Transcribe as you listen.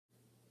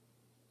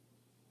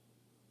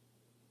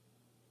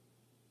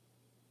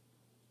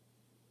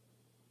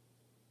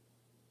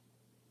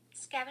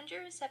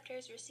Scavenger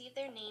receptors receive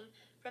their name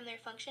from their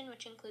function,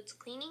 which includes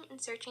cleaning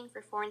and searching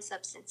for foreign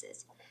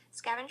substances.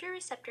 Scavenger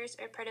receptors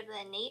are part of the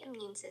innate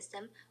immune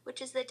system,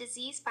 which is the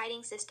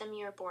disease-fighting system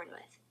you are born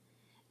with.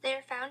 They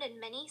are found in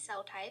many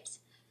cell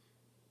types,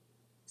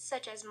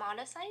 such as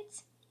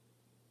monocytes,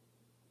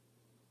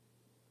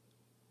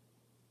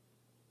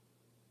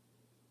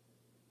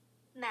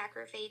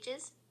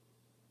 macrophages,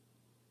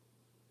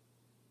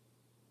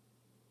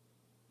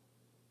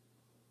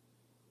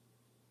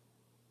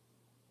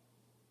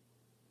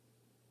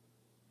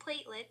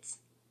 platelets,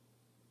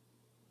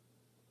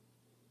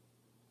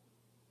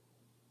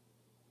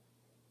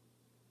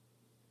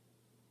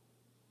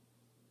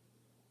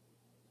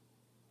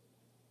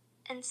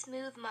 and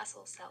smooth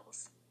muscle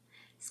cells.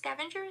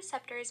 Scavenger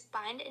receptors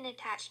bind and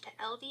attach to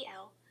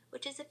LDL,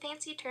 which is a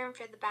fancy term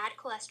for the bad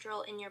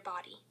cholesterol in your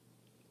body.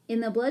 In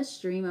the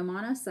bloodstream, a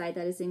monocyte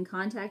that is in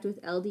contact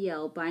with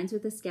LDL binds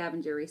with a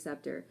scavenger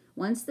receptor.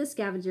 Once the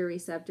scavenger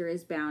receptor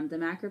is bound, the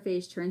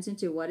macrophage turns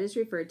into what is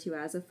referred to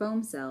as a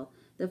foam cell.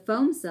 The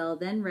foam cell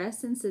then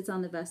rests and sits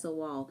on the vessel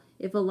wall.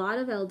 If a lot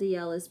of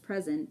LDL is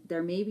present,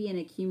 there may be an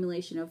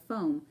accumulation of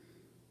foam,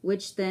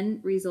 which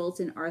then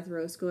results in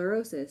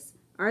atherosclerosis.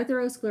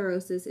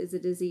 Atherosclerosis is a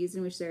disease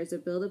in which there is a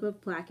buildup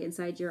of plaque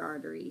inside your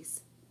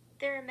arteries.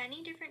 There are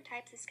many different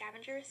types of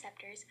scavenger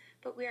receptors,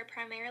 but we are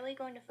primarily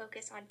going to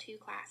focus on two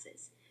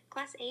classes.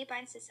 Class A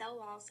binds to cell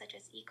walls such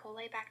as E.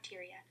 coli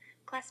bacteria.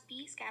 Class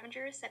B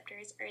scavenger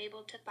receptors are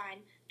able to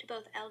bind to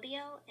both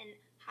LDL and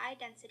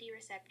high-density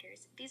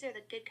receptors. These are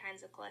the good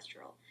kinds of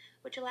cholesterol,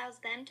 which allows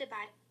them to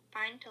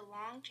bind to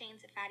long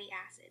chains of fatty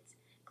acids.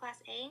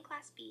 Class A and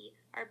Class B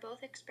are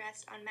both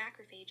expressed on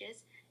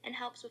macrophages and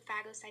helps with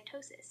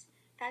phagocytosis.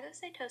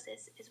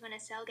 Phagocytosis is when a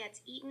cell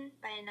gets eaten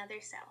by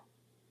another cell.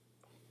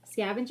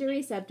 Scavenger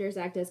receptors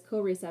act as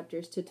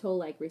co-receptors to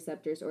toll-like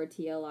receptors, or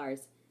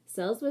TLRs.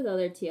 Cells with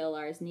other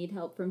TLRs need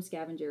help from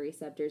scavenger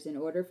receptors in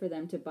order for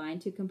them to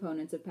bind to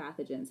components of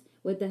pathogens.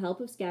 With the help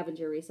of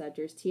scavenger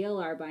receptors,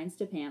 TLR binds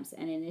to PAMPs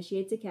and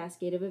initiates a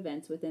cascade of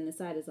events within the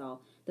cytosol.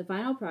 The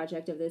final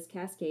project of this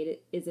cascade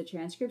is a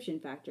transcription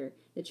factor.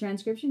 The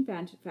transcription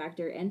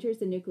factor enters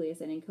the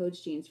nucleus and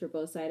encodes genes for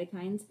both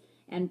cytokines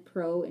and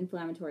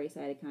pro-inflammatory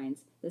cytokines.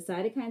 The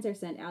cytokines are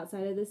sent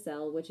outside of the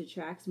cell, which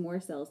attracts more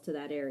cells to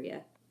that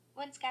area.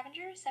 When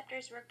scavenger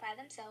receptors work by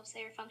themselves,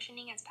 they are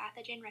functioning as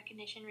pathogen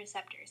recognition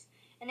receptors.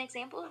 An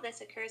example of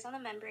this occurs on the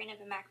membrane of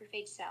a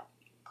macrophage cell.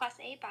 Class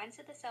A binds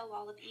to the cell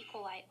wall of E.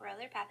 coli or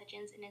other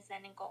pathogens and is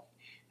then engulfed.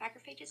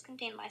 Macrophages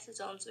contain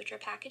lysosomes, which are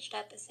packaged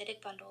up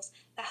acidic bundles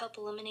that help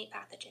eliminate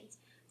pathogens.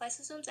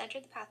 Lysosomes enter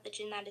the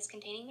pathogen that is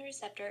containing the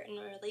receptor and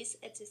release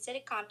its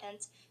acidic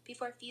contents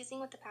before fusing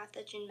with the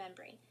pathogen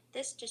membrane.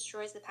 This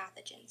destroys the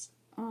pathogens.